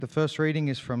The first reading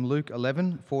is from Luke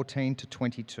 11:14 to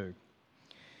 22.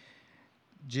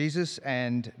 Jesus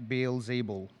and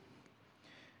Beelzebul.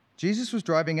 Jesus was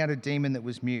driving out a demon that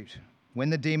was mute.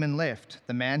 When the demon left,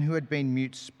 the man who had been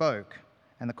mute spoke,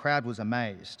 and the crowd was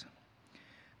amazed.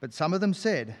 But some of them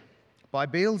said, "By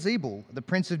Beelzebul, the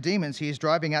prince of demons, he is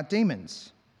driving out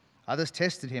demons." Others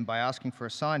tested him by asking for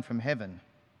a sign from heaven.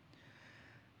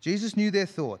 Jesus knew their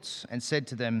thoughts and said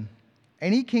to them,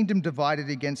 "Any kingdom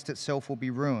divided against itself will be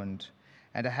ruined,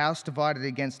 and a house divided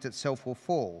against itself will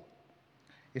fall.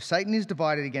 If Satan is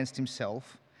divided against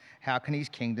himself, how can his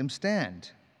kingdom stand?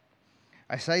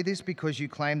 I say this because you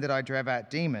claim that I drive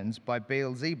out demons by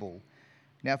Beelzebul.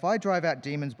 Now if I drive out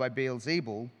demons by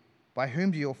Beelzebul, by whom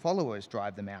do your followers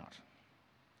drive them out?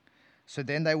 So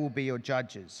then they will be your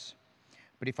judges.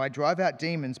 But if I drive out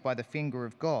demons by the finger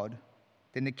of God,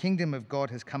 then the kingdom of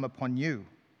God has come upon you.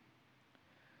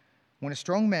 When a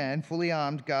strong man, fully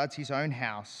armed, guards his own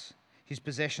house, his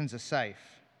possessions are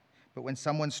safe. But when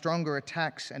someone stronger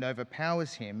attacks and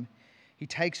overpowers him, he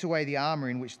takes away the armor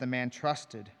in which the man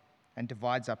trusted and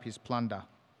divides up his plunder."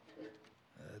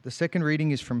 The second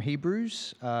reading is from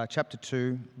Hebrews chapter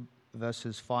 2,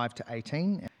 verses 5 to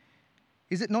 18.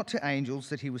 "Is it not to angels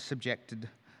that he was subjected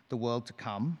the world to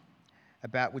come,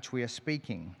 about which we are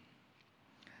speaking?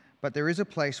 But there is a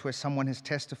place where someone has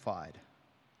testified.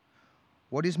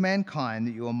 What is mankind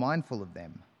that you are mindful of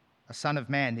them? A son of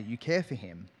man that you care for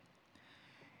him?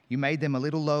 You made them a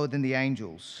little lower than the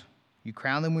angels. You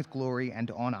crown them with glory and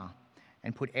honor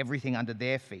and put everything under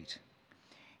their feet.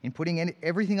 In putting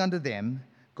everything under them,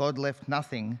 God left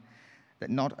nothing that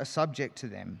was not subject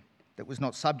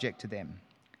to them.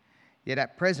 Yet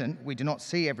at present we do not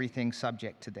see everything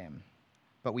subject to them.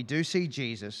 But we do see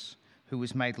Jesus, who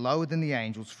was made lower than the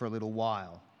angels for a little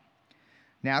while,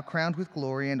 now crowned with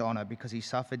glory and honor because he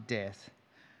suffered death,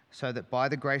 so that by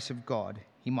the grace of God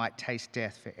he might taste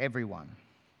death for everyone.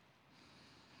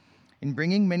 In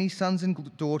bringing many sons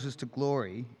and daughters to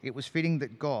glory, it was fitting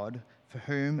that God, for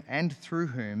whom and through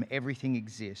whom everything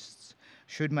exists,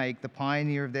 should make the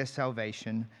pioneer of their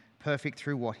salvation perfect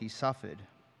through what he suffered.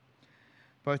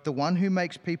 Both the one who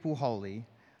makes people holy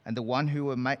and those who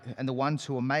are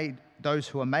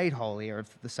made holy are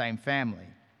of the same family.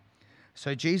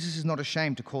 So Jesus is not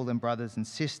ashamed to call them brothers and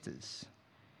sisters.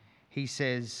 He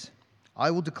says,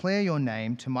 'I will declare your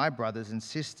name to my brothers and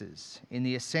sisters. In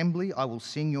the assembly I will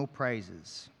sing your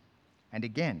praises.' And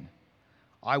again,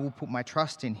 'I will put my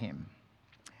trust in him.'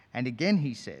 And again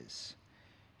he says,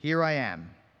 'Here I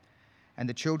am, and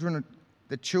the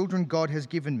children God has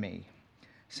given me.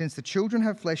 Since the children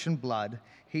have flesh and blood,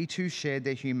 he too shared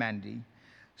their humanity,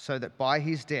 so that by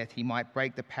his death he might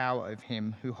break the power of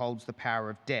him who holds the power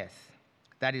of death,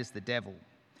 that is the devil,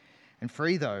 and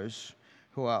free those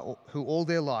who all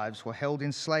their lives were held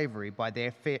in slavery by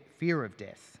their fear of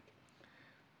death.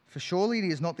 For surely it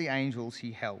is not the angels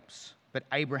he helps, but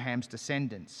Abraham's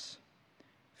descendants.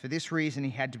 For this reason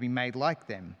he had to be made like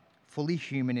them, fully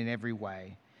human in every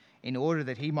way, in order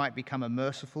that he might become a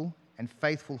merciful and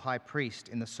faithful high priest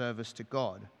in the service to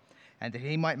God, and that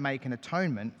he might make an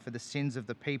atonement for the sins of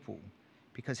the people,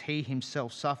 because he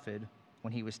himself suffered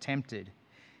when he was tempted.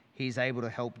 He is able to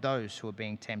help those who are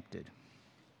being tempted."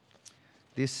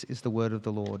 This is the word of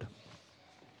the Lord.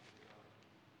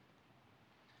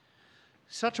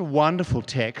 Such a wonderful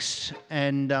text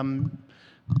and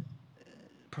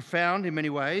profound in many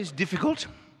ways, difficult,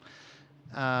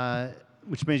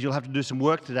 which means you'll have to do some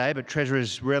work today, but treasure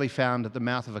is rarely found at the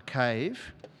mouth of a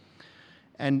cave.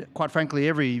 And quite frankly,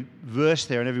 every verse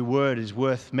there and every word is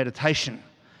worth meditation.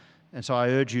 And so I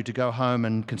urge you to go home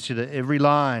and consider every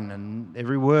line and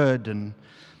every word and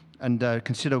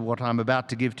consider what I'm about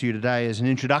to give to you today as an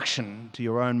introduction to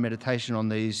your own meditation on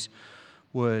these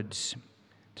words.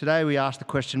 Today we ask the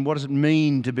question, what does it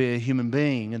mean to be a human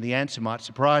being? And the answer might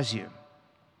surprise you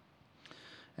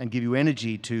and give you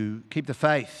energy to keep the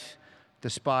faith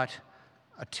despite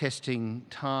a testing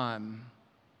time.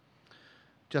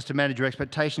 Just to manage your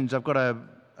expectations, I've got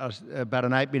about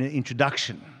an 8-minute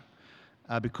introduction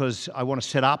because I want to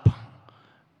set up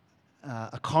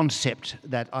a concept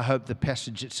that I hope the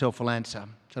passage itself will answer.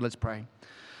 So let's pray.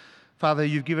 Father,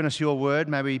 you've given us your word.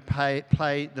 May we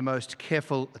pay the most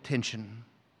careful attention.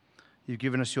 You've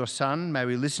given us your Son. May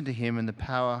we listen to him in the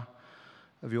power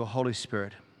of your Holy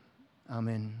Spirit.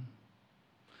 Amen.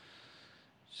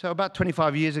 So about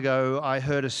 25 years ago, I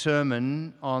heard a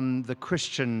sermon on the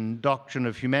Christian doctrine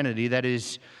of humanity, that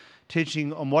is,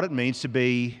 teaching on what it means to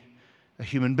be a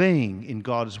human being in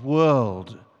God's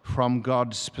world, from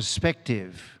God's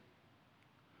perspective.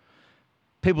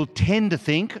 People tend to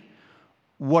think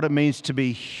what it means to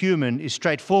be human is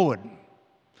straightforward.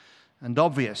 and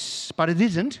obvious, but it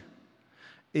isn't,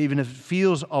 even if it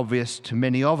feels obvious to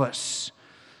many of us.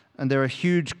 And there are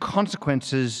huge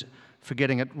consequences for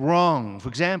getting it wrong. For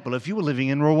example, if you were living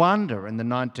in Rwanda in the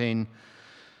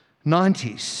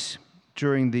 1990s,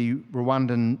 during the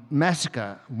Rwandan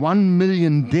massacre, 1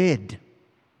 million dead,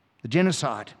 the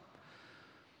genocide.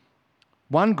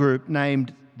 One group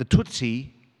named the Tutsi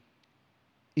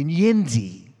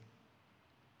Inyenzi.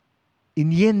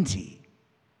 Inyenzi.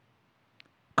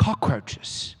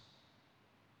 Cockroaches.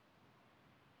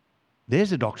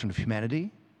 There's a doctrine of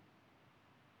humanity.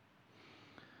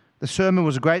 The sermon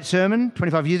was a great sermon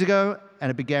 25 years ago,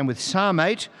 and it began with Psalm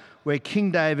 8, where King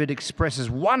David expresses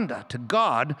wonder to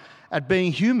God at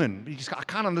being human. He says, I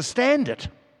can't understand it.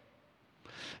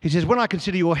 He says, when I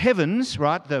consider your heavens,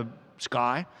 right, the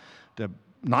sky, the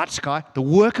night sky, the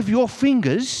work of your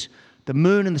fingers, the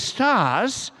moon and the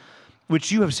stars,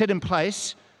 which you have set in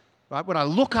place, right, when I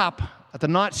look up at the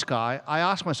night sky, I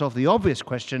ask myself the obvious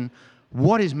question,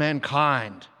 what is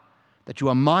mankind that you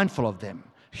are mindful of them?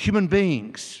 Human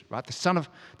beings, right, the Son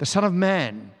of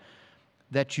Man,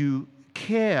 that you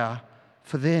care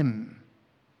for them.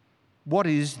 What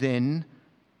is then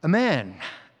a man?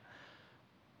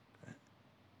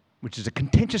 Which is a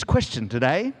contentious question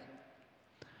today.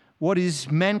 What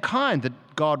is mankind that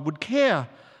God would care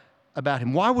about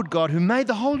him? Why would God, who made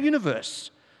the whole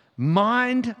universe,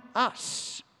 mind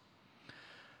us?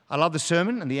 I love the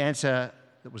sermon and the answer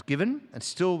that was given, and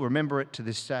still remember it to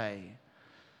this day.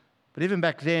 But even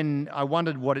back then, I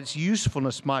wondered what its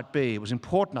usefulness might be. It was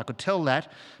important, I could tell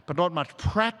that, but not much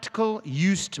practical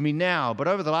use to me now. But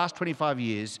over the last 25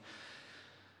 years,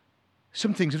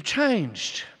 some things have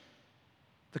changed.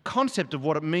 The concept of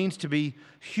what it means to be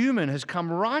human has come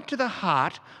right to the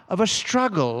heart of a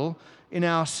struggle in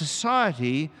our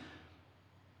society.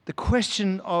 The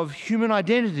question of human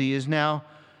identity is now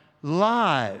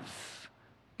live.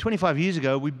 25 years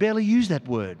ago, we barely used that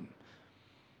word.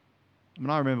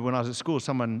 I remember when I was at school,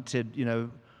 someone said,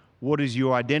 what is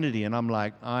your identity? And I'm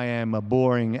like, I am a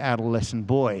boring adolescent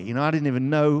boy. I didn't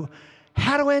even know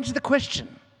how to answer the question.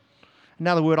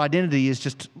 Now the word identity is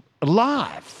just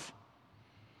alive.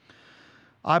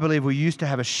 I believe we used to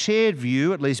have a shared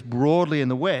view, at least broadly in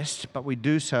the West, but we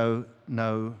do so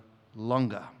no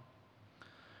longer.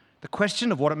 The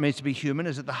question of what it means to be human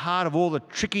is at the heart of all the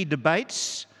tricky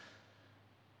debates.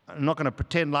 I'm not going to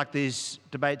pretend like these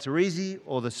debates are easy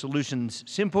or the solutions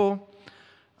simple.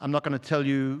 I'm not going to tell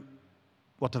you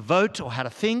what to vote or how to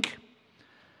think.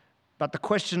 But the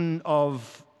question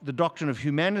of the doctrine of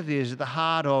humanity is at the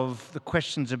heart of the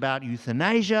questions about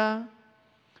euthanasia,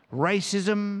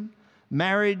 racism,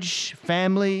 marriage,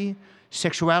 family,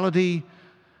 sexuality,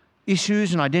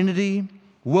 issues and identity,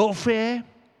 welfare,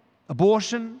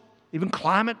 abortion, even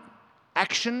climate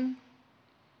action.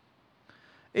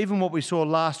 Even what we saw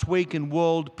last week in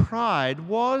World Pride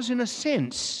was, in a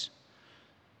sense,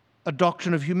 a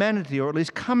doctrine of humanity, or at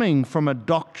least coming from a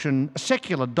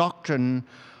secular doctrine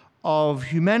of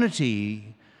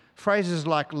humanity. Phrases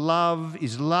like love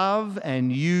is love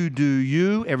and you do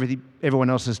you, everyone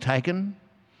else is taken.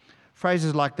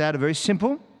 Phrases like that are very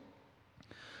simple,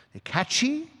 they're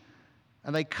catchy,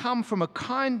 and they come from a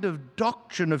kind of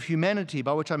doctrine of humanity,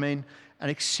 by which I mean an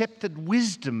accepted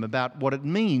wisdom about what it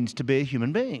means to be a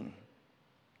human being.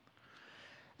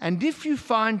 And if you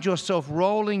find yourself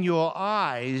rolling your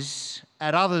eyes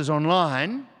at others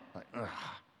online,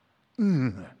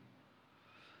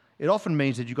 it often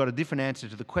means that you've got a different answer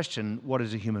to the question, what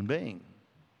is a human being?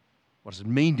 What does it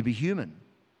mean to be human?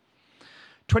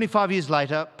 25 years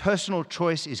later, personal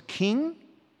choice is king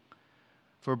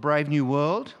for a brave new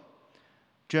world.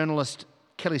 Journalist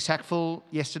Kelly Sackville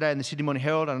yesterday in the Sydney Morning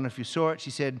Herald, I don't know if you saw it, she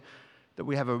said that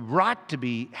we have a right to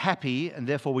be happy and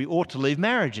therefore we ought to leave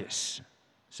marriages,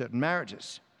 certain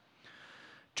marriages.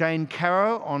 Jane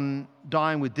Caro on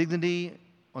Dying with Dignity,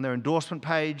 on their endorsement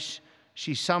page,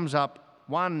 she sums up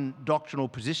one doctrinal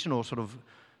position or sort of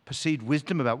perceived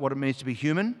wisdom about what it means to be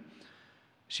human.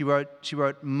 She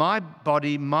wrote, my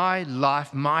body, my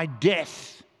life, my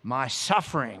death, my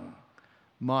suffering,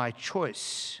 my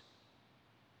choice.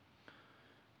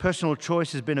 Personal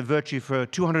choice has been a virtue for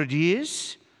 200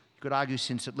 years. You could argue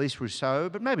since at least Rousseau,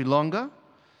 but maybe longer.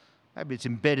 Maybe it's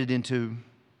embedded into,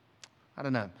 I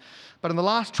don't know. But in the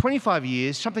last 25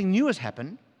 years, something new has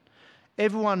happened.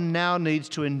 Everyone now needs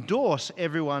to endorse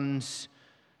everyone's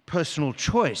personal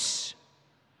choice.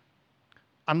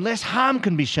 Unless harm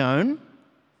can be shown,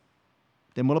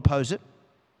 then we'll oppose it.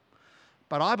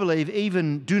 But I believe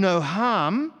even do no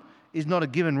harm is not a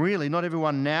given, really. Not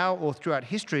everyone now or throughout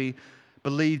history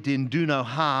believed in do no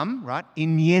harm, right?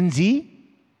 Inyenzi.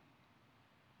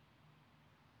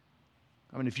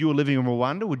 I mean, if you were living in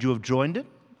Rwanda, would you have joined it?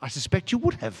 I suspect you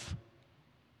would have.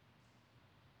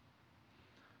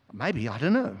 Maybe, I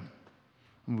don't know.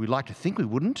 I mean, we'd like to think we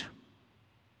wouldn't.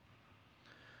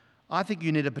 I think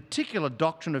you need a particular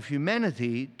doctrine of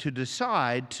humanity to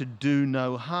decide to do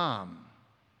no harm.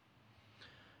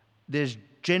 There's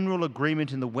general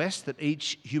agreement in the West that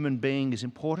each human being is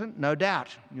important, no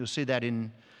doubt. You'll see that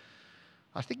in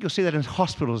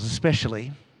hospitals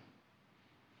especially.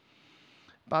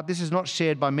 But this is not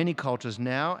shared by many cultures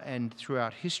now and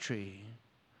throughout history.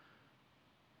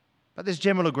 But there's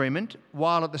general agreement,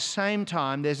 while at the same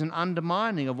time there's an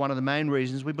undermining of one of the main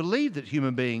reasons we believe that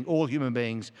all human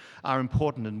beings are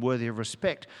important and worthy of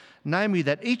respect, namely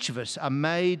that each of us are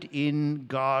made in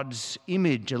God's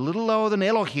image, a little lower than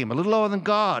Elohim, a little lower than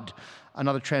God.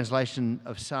 Another translation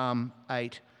of Psalm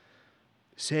 8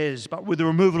 says, but with the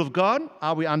removal of God,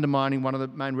 are we undermining one of the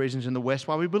main reasons in the West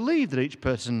why we believe that each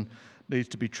person needs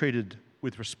to be treated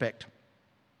with respect?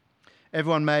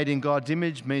 Everyone made in God's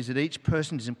image means that each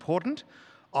person is important,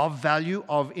 of value,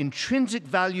 of intrinsic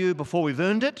value before we've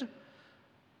earned it,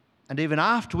 and even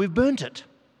after we've burnt it.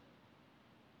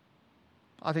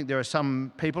 I think there are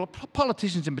some people,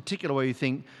 politicians in particular, where you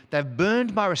think they've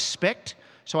burned my respect,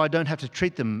 so I don't have to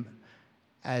treat them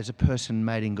as a person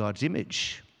made in God's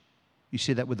image. You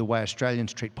see that with the way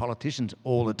Australians treat politicians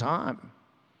all the time.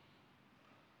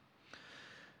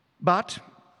 But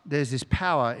there's this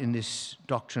power in this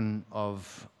doctrine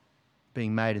of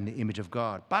being made in the image of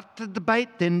God. But the debate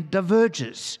then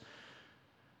diverges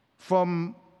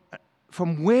from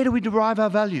where do we derive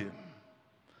our value?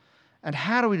 And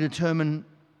how do we determine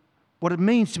what it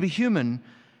means to be human?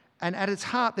 And at its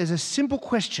heart, there's a simple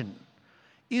question.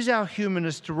 Is our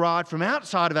humanness derived from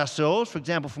outside of ourselves, for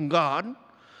example, from God,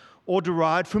 or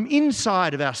derived from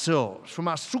inside of ourselves, from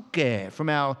our suke, from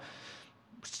our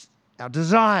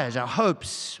desires, our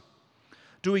hopes?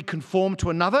 Do we conform to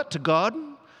another, to God,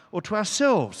 or to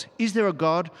ourselves? Is there a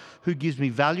God who gives me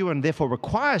value and therefore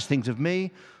requires things of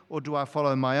me, or do I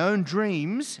follow my own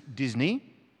dreams, Disney,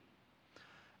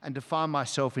 and define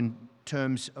myself in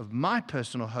terms of my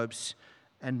personal hopes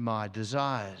and my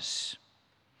desires?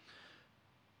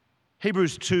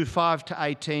 Hebrews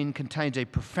 2:5-18 contains a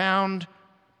profound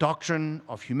doctrine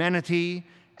of humanity,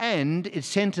 and it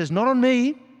centers not on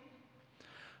me,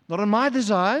 not on my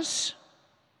desires,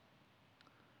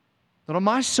 not on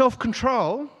my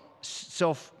self-control,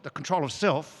 the control of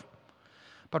self,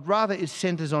 but rather it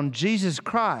centers on Jesus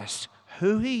Christ,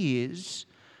 who he is,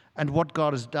 and what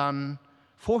God has done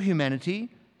for humanity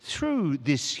through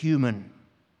this human.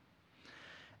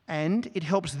 And it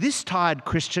helps this tired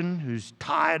Christian who's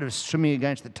tired of swimming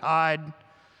against the tide,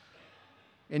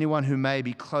 anyone who may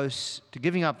be close to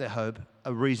giving up their hope,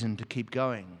 a reason to keep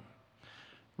going.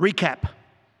 Recap.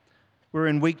 We're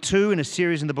in week 2 in a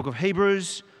series in the book of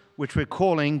Hebrews, which we're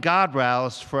calling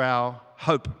Guardrails for Our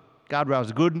Hope. Guardrails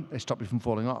are good, they stop you from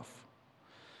falling off.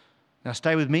 Now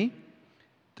stay with me.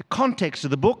 The context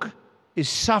of the book is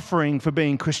suffering for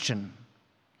being Christian.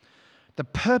 The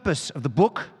purpose of the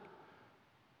book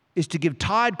is to give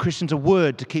tired Christians a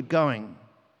word to keep going.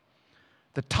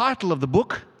 The title of the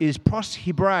book is Pros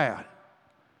Hebræa,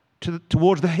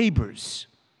 towards the Hebrews.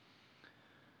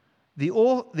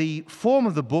 The form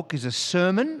of the book is a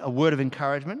sermon, a word of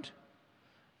encouragement.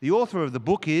 The author of the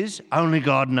book is only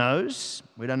God knows.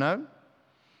 We don't know.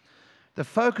 The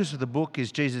focus of the book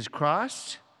is Jesus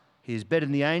Christ. He is better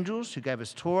than the angels who gave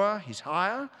us Torah. He's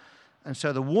higher. And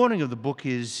so the warning of the book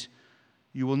is,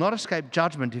 you will not escape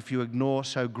judgment if you ignore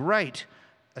so great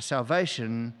a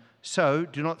salvation, so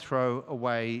do not throw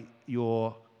away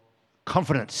your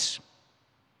confidence.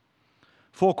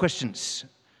 4 questions,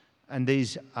 and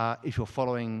these are if you're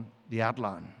following the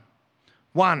outline.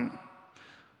 1,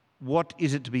 what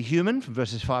is it to be human, from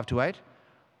verses 5-8?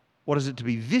 What is it to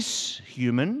be this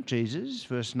human, Jesus,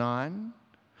 verse 9?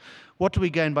 What do we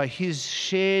gain by his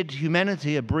shared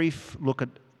humanity? A brief look at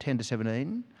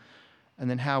 10-17. And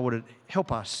then how would it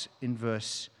help us in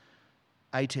verse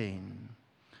 18?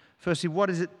 Firstly,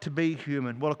 what is it to be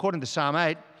human? Well, according to Psalm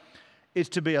 8, it's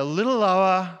to be a little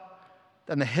lower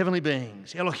than the heavenly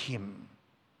beings, Elohim.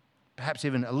 Perhaps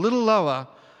even a little lower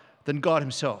than God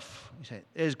himself. You say,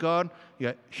 there's God, you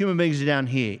go, human beings are down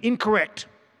here. Incorrect.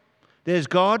 There's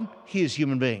God, here's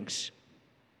human beings.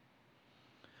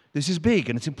 This is big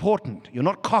and it's important. You're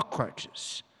not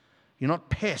cockroaches. You're not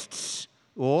pests.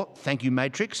 Or, thank you,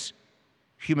 Matrix,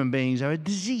 human beings are a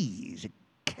disease, a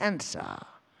cancer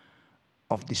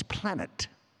of this planet.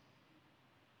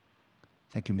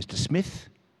 Thank you, Mr. Smith.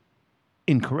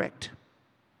 Incorrect.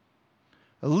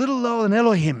 A little lower than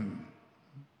Elohim.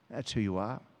 That's who you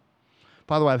are.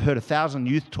 By the way, I've heard 1,000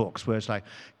 youth talks where it's like,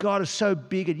 God is so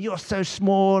big and you're so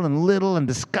small and little and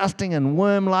disgusting and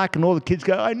worm-like, and all the kids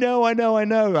go, I know,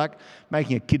 like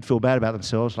making a kid feel bad about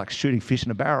themselves, like shooting fish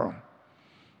in a barrel.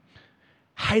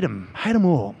 Hate them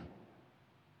all.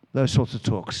 Those sorts of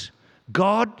talks.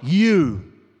 God,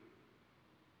 you.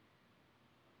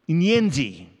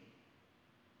 Inyenzi.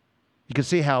 You can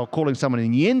see how calling someone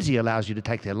Inyenzi allows you to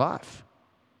take their life.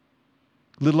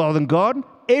 Little other than God,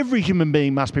 every human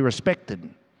being must be respected,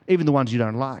 even the ones you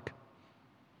don't like.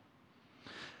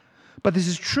 But this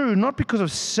is true not because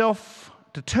of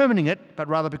self-determining it, but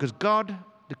rather because God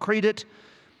decreed it.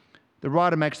 The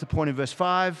writer makes the point in verse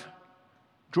 5,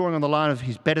 drawing on the line of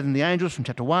he's better than the angels from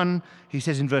chapter 1. He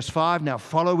says in verse 5, now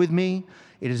follow with me.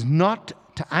 It is not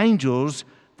to angels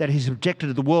that he's subjected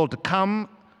to the world to come,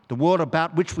 the world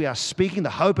about which we are speaking, the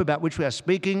hope about which we are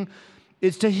speaking.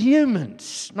 It's to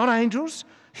humans, not angels.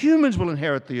 Humans will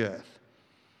inherit the earth.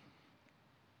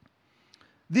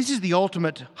 This is the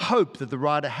ultimate hope that the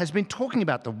writer has been talking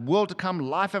about, the world to come,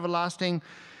 life everlasting.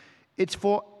 It's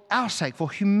for our sake,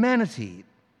 for humanity,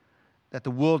 that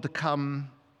the world to come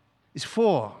is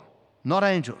for, not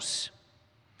angels.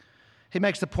 He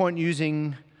makes the point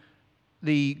using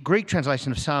the Greek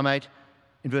translation of Psalm 8.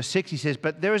 In verse 6, he says,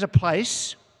 but there is a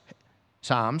place,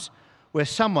 Psalms, where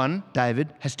someone,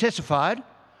 David, has testified,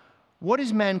 what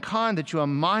is mankind that you are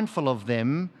mindful of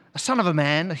them, a son of a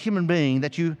man, a human being,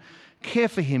 that you care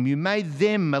for him. You made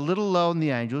them a little lower than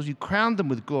the angels. You crowned them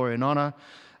with glory and honor,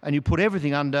 and you put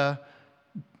everything under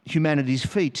humanity's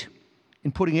feet.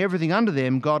 In putting everything under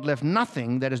them, God left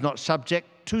nothing that is not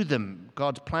subject to them.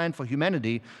 God's plan for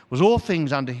humanity was all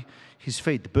things under his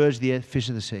feet, the birds of the air, fish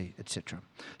of the sea, etc.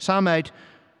 Psalm 8,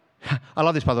 I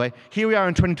love this, by the way. Here we are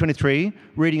in 2023,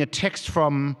 reading a text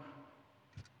from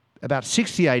about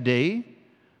 60 AD,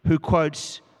 who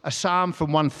quotes a psalm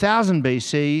from 1000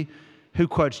 BC, who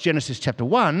quotes Genesis chapter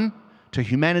 1, to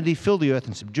humanity, fill the earth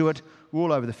and subdue it,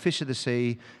 rule over the fish of the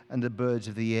sea and the birds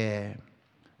of the air.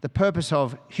 The purpose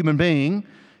of human being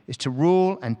is to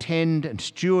rule and tend and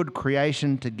steward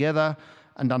creation together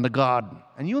and under God.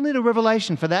 And you'll need a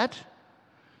revelation for that.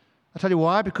 I'll tell you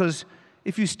why, because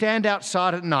if you stand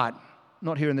outside at night,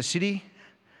 not here in the city,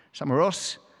 somewhere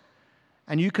else,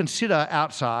 and you consider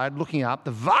outside, looking up,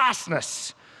 the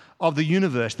vastness of the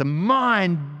universe, the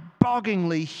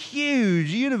mind-bogglingly huge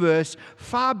universe,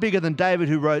 far bigger than David,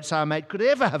 who wrote Psalm 8, could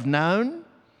ever have known.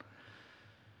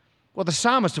 Well, the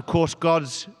psalmist, of course,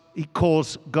 he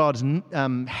calls God's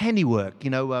handiwork,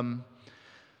 the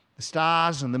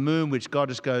stars and the moon, which God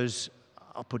just goes,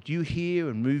 I'll put you here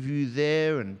and move you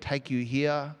there and take you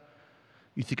here.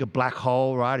 You think a black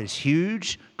hole, right, is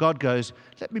huge. God goes,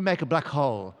 let me make a black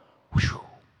hole. Whew.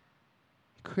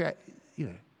 Create,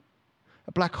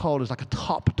 a black hole is like a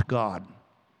top to God.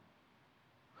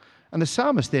 And the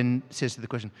psalmist then says to the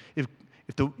question, if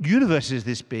the universe is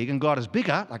this big and God is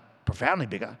bigger, like profoundly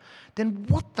bigger, then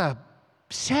what the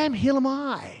Sam Hill am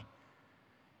I?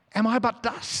 Am I but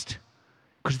dust?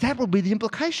 Because that will be the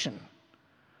implication.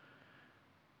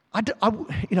 When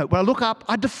I look up,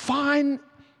 I define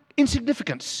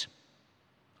insignificance.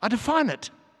 I define it.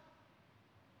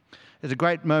 There's a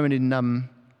great moment in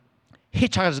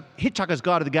Hitchhiker's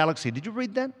Guide to the Galaxy. Did you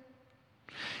read that?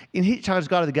 In Hitchhiker's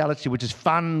Guide to the Galaxy, which is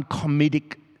fun,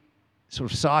 comedic, sort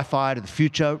of sci-fi to the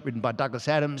future, written by Douglas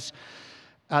Adams,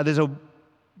 there's a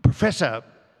professor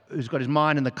who's got his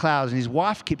mind in the clouds, and his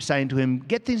wife keeps saying to him,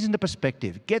 get things into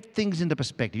perspective, get things into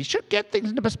perspective. You should get things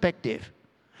into perspective.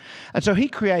 And so he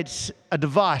creates a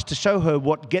device to show her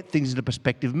what get things into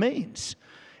perspective means.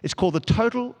 It's called the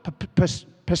total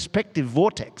perspective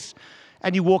vortex.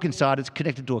 And you walk inside, it's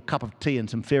connected to a cup of tea and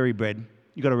some fairy bread.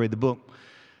 You've got to read the book.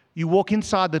 You walk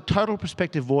inside the total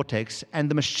perspective vortex, and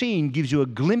the machine gives you a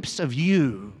glimpse of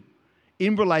you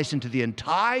in relation to the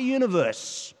entire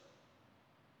universe.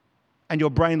 And your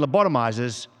brain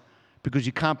lobotomizes because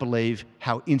you can't believe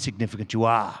how insignificant you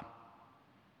are.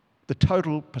 The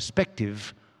total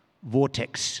perspective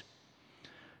vortex.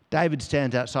 David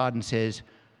stands outside and says,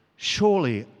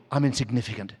 surely I'm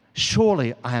insignificant.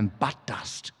 Surely I am but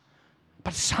dust.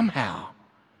 But somehow,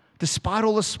 despite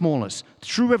all the smallness,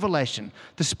 true revelation,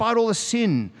 despite all the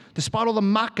sin, despite all the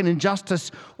muck and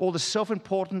injustice, all the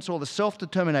self-importance, all the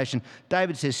self-determination,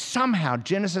 David says, somehow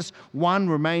Genesis 1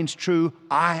 remains true.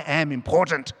 I am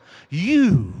important.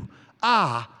 You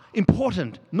are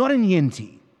important, not in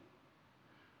Yenzi.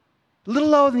 A little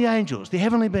lower than the angels, the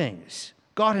heavenly beings,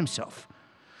 God himself.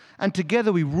 And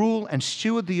together we rule and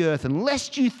steward the earth. And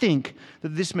lest you think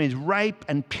that this means rape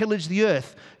and pillage the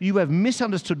earth, you have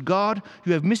misunderstood God,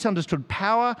 you have misunderstood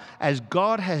power as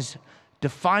God has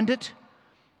defined it.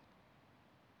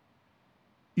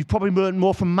 You've probably learned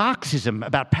more from Marxism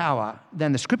about power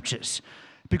than the Scriptures,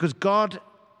 because God,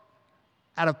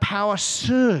 out of power,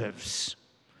 serves.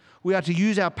 We are to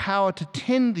use our power to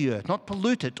tend the earth, not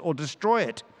pollute it or destroy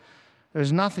it. There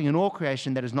is nothing in all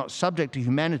creation that is not subject to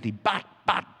humanity, but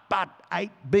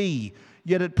 8b.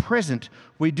 Yet at present,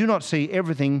 we do not see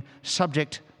everything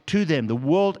subject to them. The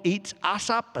world eats us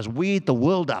up as we eat the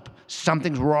world up.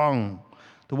 Something's wrong.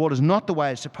 The world is not the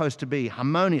way it's supposed to be,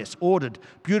 harmonious, ordered,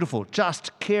 beautiful,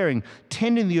 just, caring,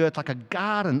 tending the earth like a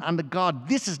garden under God.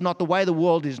 This is not the way the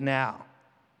world is now.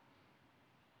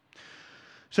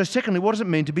 So secondly, what does it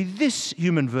mean to be this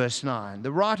human, verse 9?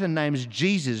 The writer names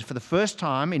Jesus for the first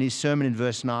time in his sermon in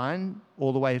verse 9,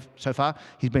 all the way so far.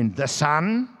 He's been the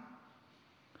Son.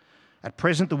 At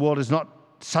present, the world is not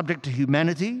subject to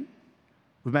humanity.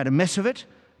 We've made a mess of it.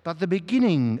 But the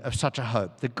beginning of such a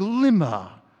hope, the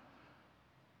glimmer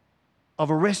of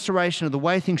a restoration of the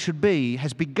way things should be,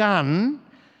 has begun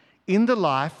in the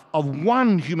life of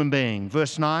one human being.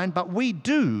 Verse 9, but we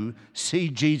do see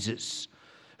Jesus,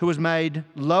 who was made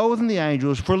lower than the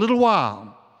angels for a little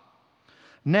while,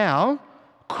 now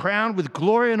crowned with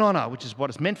glory and honor, which is what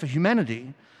is meant for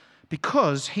humanity,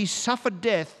 because he suffered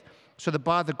death so that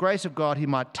by the grace of God he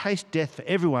might taste death for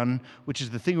everyone, which is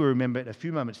the thing we remember in a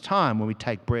few moments' time when we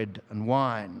take bread and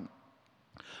wine.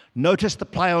 Notice the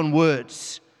play on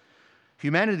words.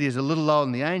 Humanity is a little lower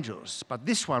than the angels, but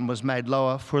this one was made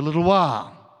lower for a little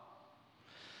while.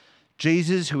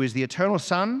 Jesus, who is the eternal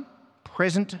Son,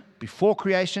 present before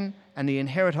creation and the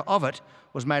inheritor of it,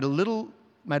 was made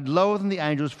lower than the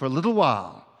angels for a little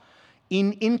while.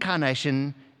 In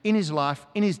incarnation, in his life,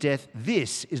 in his death,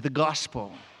 this is the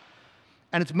gospel.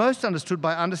 And it's most understood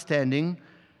by understanding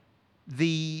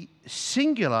the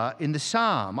singular in the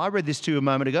psalm. I read this to you a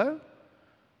moment ago.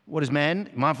 What is man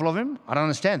mindful of him? I don't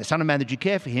understand. The Son of Man that you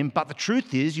care for him. But the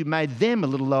truth is, you made them a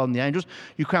little lower than the angels.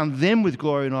 You crowned them with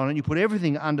glory and honor. And you put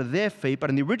everything under their feet. But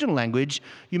in the original language,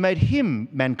 you made him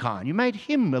mankind. You made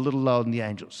him a little lower than the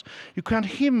angels. You crowned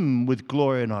him with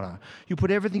glory and honor. You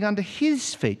put everything under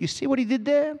his feet. You see what he did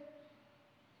there?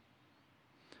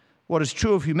 What is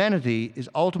true of humanity is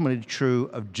ultimately true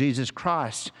of Jesus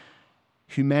Christ,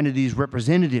 humanity's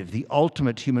representative, the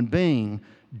ultimate human being.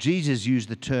 Jesus used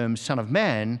the term Son of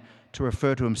Man to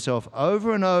refer to himself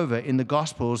over and over in the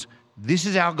Gospels. This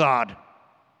is our God,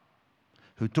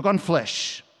 who took on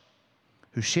flesh,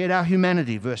 who shared our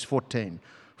humanity, verse 14,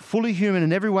 fully human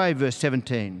in every way, verse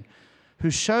 17, who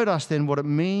showed us then what it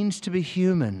means to be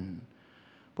human,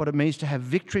 what it means to have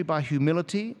victory by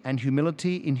humility and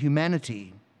humility in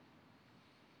humanity,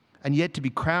 and yet to be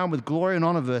crowned with glory and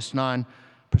honor, verse 9,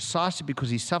 precisely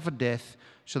because he suffered death,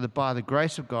 so that by the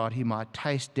grace of God he might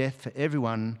taste death for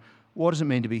everyone. What does it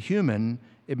mean to be human?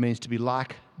 It means to be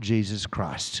like Jesus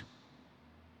Christ.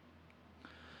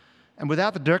 And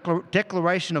without the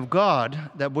declaration of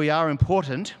God that we are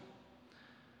important,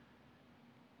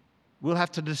 we'll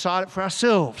have to decide it for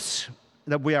ourselves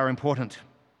that we are important.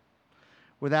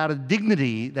 Without a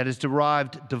dignity that is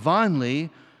derived divinely,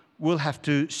 we'll have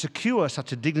to secure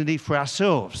such a dignity for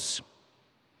ourselves,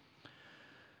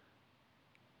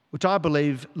 which I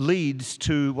believe leads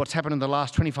to what's happened in the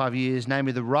last 25 years,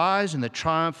 namely the rise and the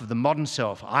triumph of the modern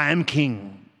self. I am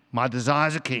king. My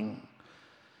desires are king,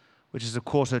 which is, of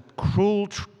course, a cruel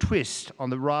twist on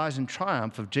the rise and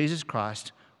triumph of Jesus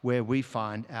Christ, where we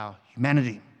find our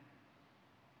humanity.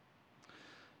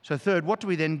 So third, what do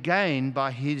we then gain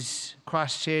by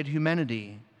Christ's shared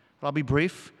humanity? Well, I'll be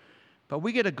brief, but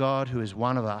we get a God who is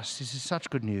one of us. This is such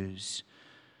good news.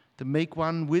 The meek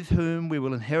one with whom we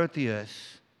will inherit the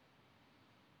earth.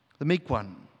 The meek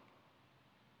one.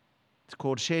 It's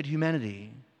called shared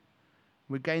humanity.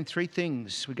 We gain three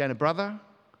things. We gain a brother,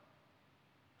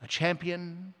 a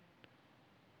champion,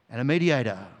 and a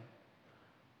mediator.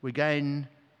 We gain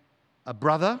a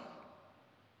brother,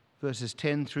 verses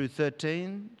 10 through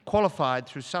 13, qualified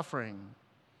through suffering.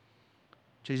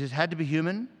 Jesus had to be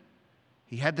human.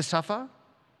 He had to suffer.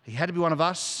 He had to be one of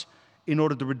us in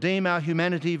order to redeem our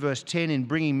humanity. Verse 10, in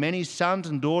bringing many sons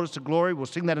and daughters to glory. We'll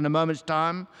sing that in a moment's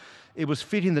time. It was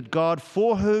fitting that God,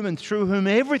 for whom and through whom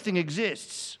everything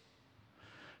exists,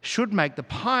 should make the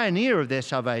pioneer of their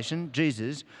salvation,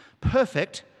 Jesus,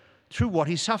 perfect through what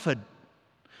he suffered.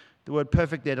 The word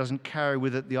perfect there doesn't carry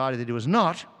with it the idea that he was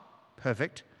not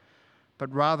perfect,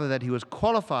 but rather that he was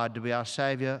qualified to be our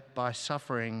Saviour by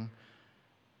suffering.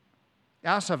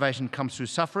 Our salvation comes through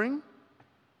suffering.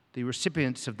 The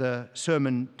recipients of the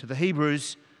sermon to the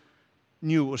Hebrews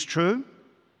knew it was true.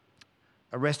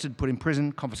 Arrested, put in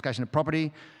prison, confiscation of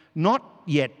property, not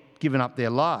yet given up their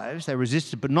lives. They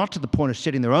resisted, but not to the point of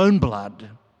shedding their own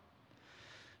blood.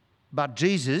 But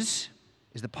Jesus,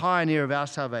 is the pioneer of our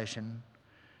salvation,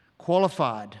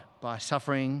 qualified by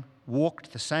suffering,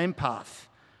 walked the same path.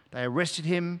 They arrested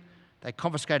him, they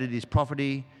confiscated his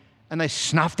property, and they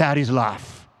snuffed out his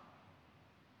life.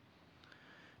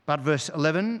 But verse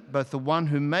 11, both the one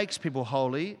who makes people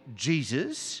holy,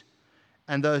 Jesus,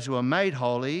 and those who are made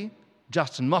holy,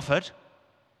 Justin Moffat,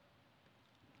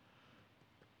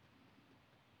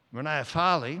 Renee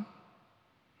Farley,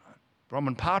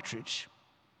 Bronwyn Partridge,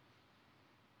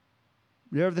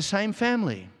 they're of the same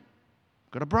family,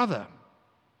 got a brother.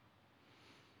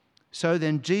 So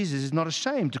then Jesus is not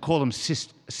ashamed to call them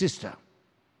sister,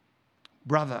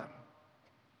 brother.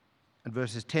 In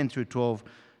verses 10 through 12,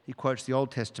 he quotes the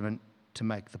Old Testament to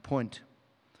make the point.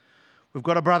 We've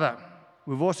got a brother.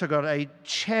 We've also got a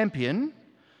champion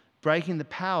breaking the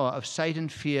power of Satan,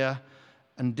 fear,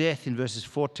 and death in verses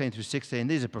 14 through 16.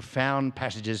 These are profound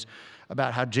passages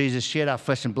about how Jesus shed our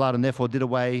flesh and blood and therefore did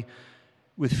away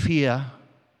with fear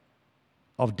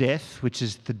of death, which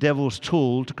is the devil's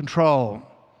tool to control.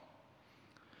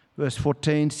 Verse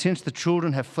 14, since the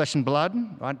children have flesh and blood,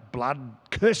 right, blood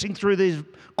coursing through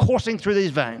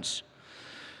these veins.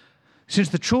 Since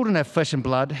the children have flesh and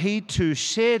blood, he too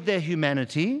shared their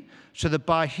humanity so that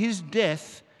by his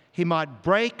death he might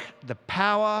break the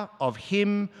power of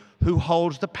him who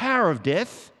holds the power of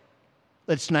death.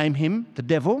 Let's name him the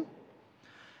devil.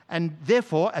 And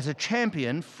therefore, as a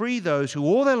champion, free those who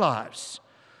all their lives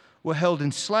were held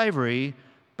in slavery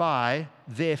by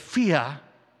their fear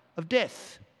of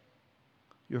death.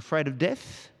 You're afraid of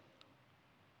death?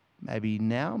 Maybe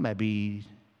now, maybe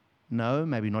no,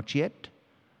 maybe not yet.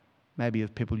 Maybe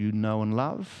of people you know and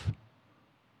love.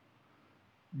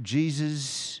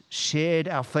 Jesus shared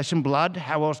our flesh and blood.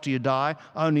 How else do you die?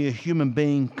 Only a human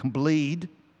being can bleed.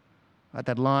 Right,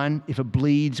 that line, if it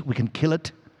bleeds, we can kill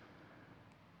it.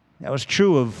 That was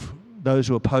true of those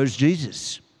who opposed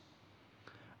Jesus.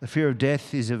 The fear of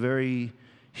death is a very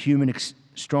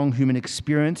strong human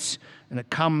experience, and it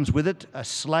comes with it a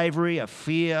slavery, a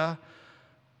fear,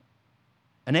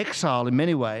 an exile in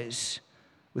many ways,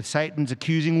 with Satan's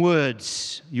accusing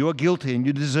words. You are guilty and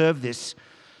you deserve this.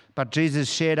 But Jesus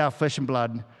shared our flesh and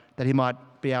blood that he might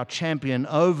be our champion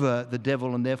over the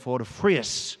devil and therefore to free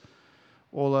us,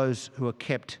 all those who are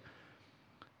kept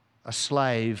a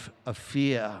slave of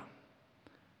fear.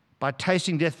 By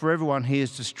tasting death for everyone, he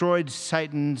has destroyed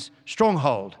Satan's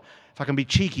stronghold. If I can be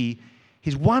cheeky,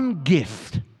 his one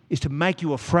gift is to make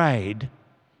you afraid,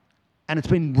 and it's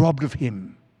been robbed of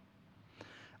him.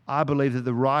 I believe that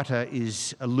the writer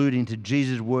is alluding to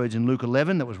Jesus' words in Luke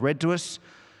 11 that was read to us.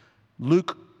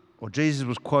 Jesus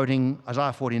was quoting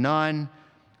Isaiah 49,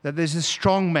 that there's a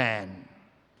strong man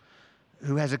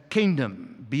who has a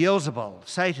kingdom, Beelzebul,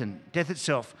 Satan, death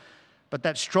itself. But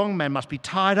that strong man must be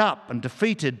tied up and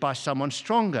defeated by someone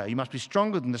stronger. You must be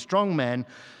stronger than the strong man.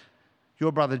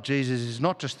 Your brother Jesus is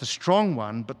not just the strong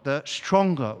one, but the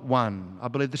stronger one. I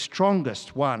believe the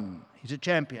strongest one. He's a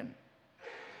champion.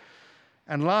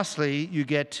 And lastly, you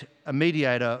get a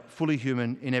mediator, fully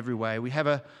human in every way. We have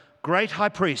a great high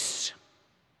priest.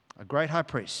 A great high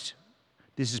priest.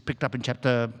 This is picked up in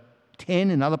chapter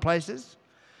 10 and other places.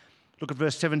 Look at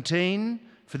verse 17.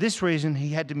 For this reason, he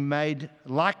had to be made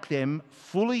like them,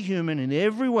 fully human in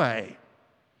every way,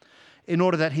 in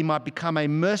order that he might become a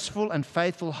merciful and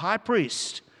faithful high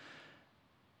priest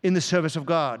in the service of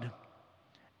God,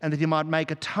 and that he might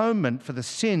make atonement for the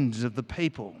sins of the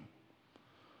people.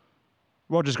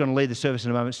 Roger's going to lead the service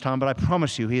in a moment's time, but I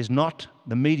promise you, he is not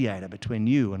the mediator between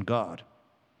you and God.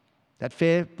 That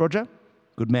fair, Roger?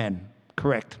 Good man.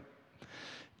 Correct.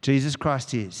 Jesus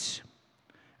Christ is.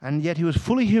 And yet he was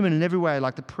fully human in every way,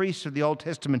 like the priests of the Old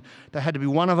Testament. They had to be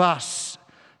one of us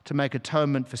to make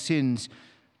atonement for sins.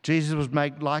 Jesus was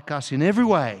made like us in every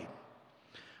way,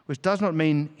 which does not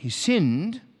mean he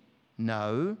sinned.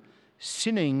 No,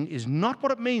 sinning is not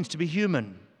what it means to be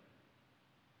human.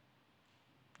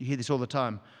 You hear this all the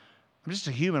time. I'm just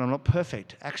a human, I'm not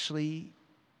perfect. Actually,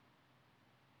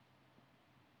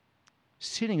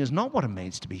 sinning is not what it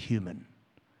means to be human.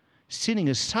 Sinning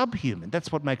is subhuman.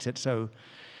 That's what makes it so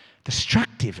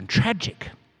destructive and tragic.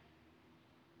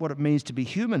 What it means to be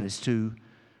human is to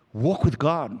walk with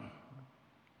God,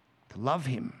 to love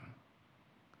him.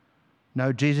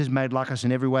 No, Jesus made like us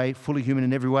in every way, fully human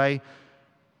in every way.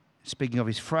 Speaking of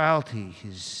his frailty,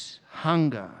 his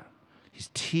hunger, his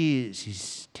tears,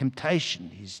 his temptation,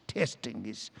 his testing,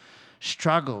 his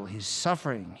struggle, his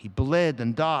suffering. He bled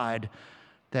and died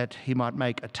that he might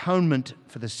make atonement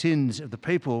for the sins of the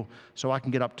people so I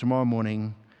can get up tomorrow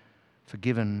morning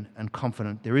forgiven and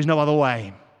confident. There is no other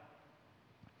way.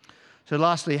 So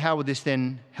lastly, how would this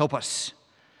then help us?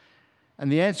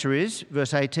 And the answer is,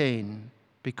 verse 18,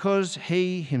 Because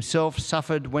he himself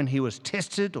suffered when he was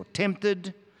tested or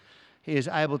tempted, he is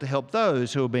able to help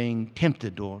those who are being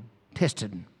tempted or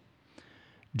tested.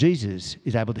 Jesus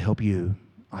is able to help you,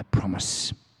 I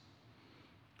promise.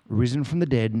 Risen from the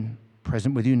dead,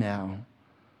 present with you now.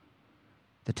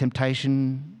 The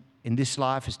temptation in this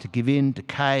life is to give in, to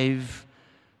cave,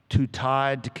 too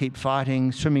tired to keep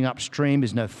fighting. Swimming upstream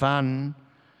is no fun.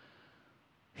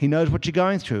 He knows what you're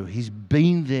going through. He's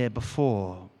been there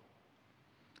before.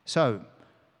 So,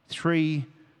 3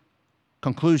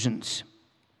 conclusions.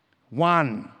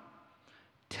 1,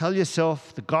 tell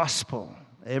yourself the gospel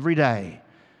every day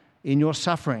in your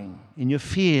suffering, in your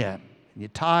fear, in your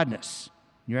tiredness,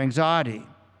 in your anxiety.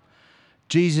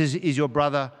 Jesus is your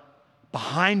brother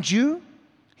behind you.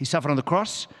 He suffered on the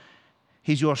cross.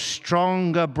 He's your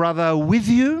stronger brother with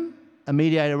you, a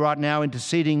mediator right now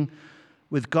interceding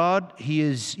with God. He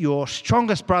is your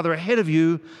strongest brother ahead of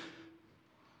you.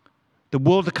 The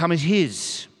world to come is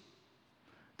his.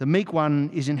 The meek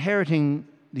one is inheriting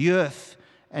the earth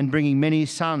and bringing many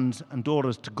sons and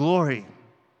daughters to glory.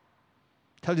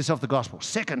 Tell yourself the gospel.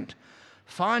 2nd,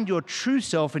 find your true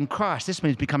self in Christ. This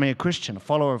means becoming a Christian, a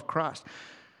follower of Christ.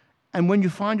 And when you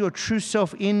find your true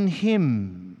self in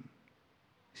him,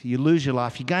 so you lose your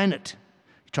life, you gain it.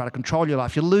 You try to control your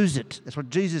life, you lose it. That's what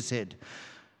Jesus said.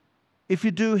 If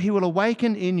you do, he will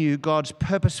awaken in you God's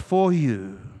purpose for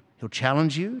you. He'll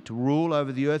challenge you to rule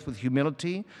over the earth with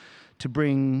humility, to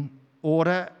bring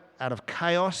order out of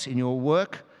chaos in your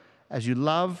work as you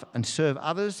love and serve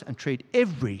others and treat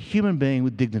every human being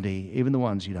with dignity, even the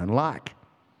ones you don't like.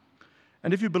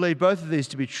 And if you believe both of these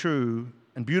to be true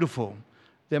and beautiful,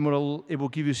 then it will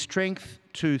give you strength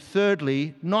to,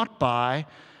 thirdly, not buy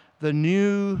the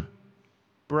new,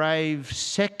 brave,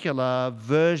 secular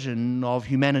version of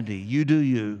humanity. You do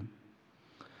you.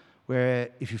 Where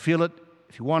if you feel it,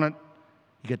 if you want it,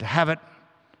 you get to have it.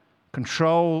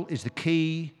 Control is the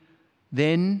key.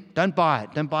 Then don't buy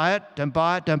it. Don't buy it. Don't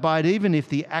buy it. Don't buy it, even if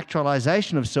the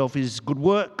actualization of self is good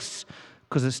works,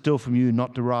 because it's still from you,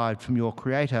 not derived from your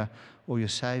Creator or your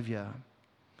Saviour.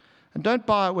 And don't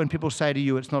buy it when people say to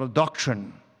you it's not a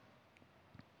doctrine.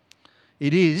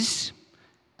 It is,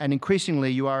 and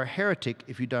increasingly you are a heretic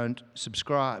if you don't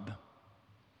subscribe.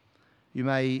 You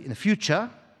may, in the future,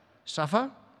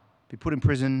 suffer, be put in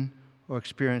prison, or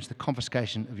experience the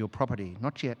confiscation of your property.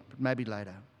 Not yet, but maybe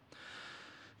later.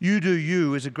 You do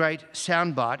you is a great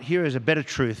soundbite. Here is a better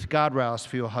truth, guardrails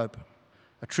for your hope.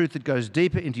 A truth that goes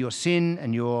deeper into your sin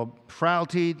and your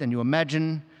frailty than you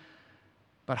imagine,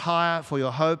 but higher for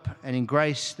your hope and in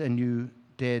grace than you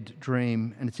dared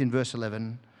dream. And it's in verse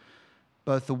 11.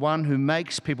 Both the one who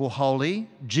makes people holy,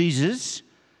 Jesus,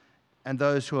 and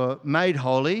those who are made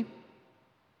holy,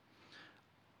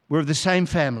 we're of the same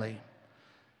family.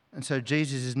 And so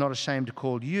Jesus is not ashamed to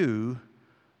call you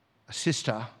a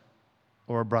sister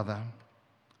or a brother.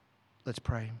 Let's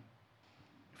pray.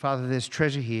 Father, there's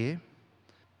treasure here.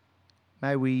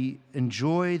 May we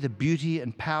enjoy the beauty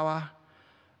and power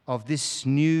of this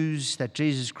news that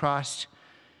Jesus Christ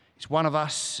is one of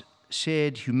us,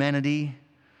 shared humanity,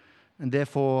 and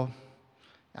therefore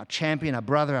our champion, our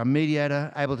brother, our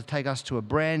mediator, able to take us to a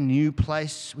brand new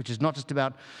place, which is not just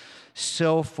about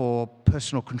self or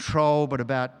personal control, but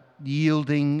about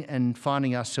yielding and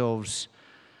finding ourselves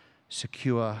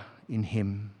secure in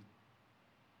him.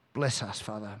 Bless us,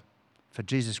 Father, for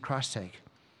Jesus Christ's sake.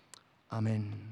 Amen.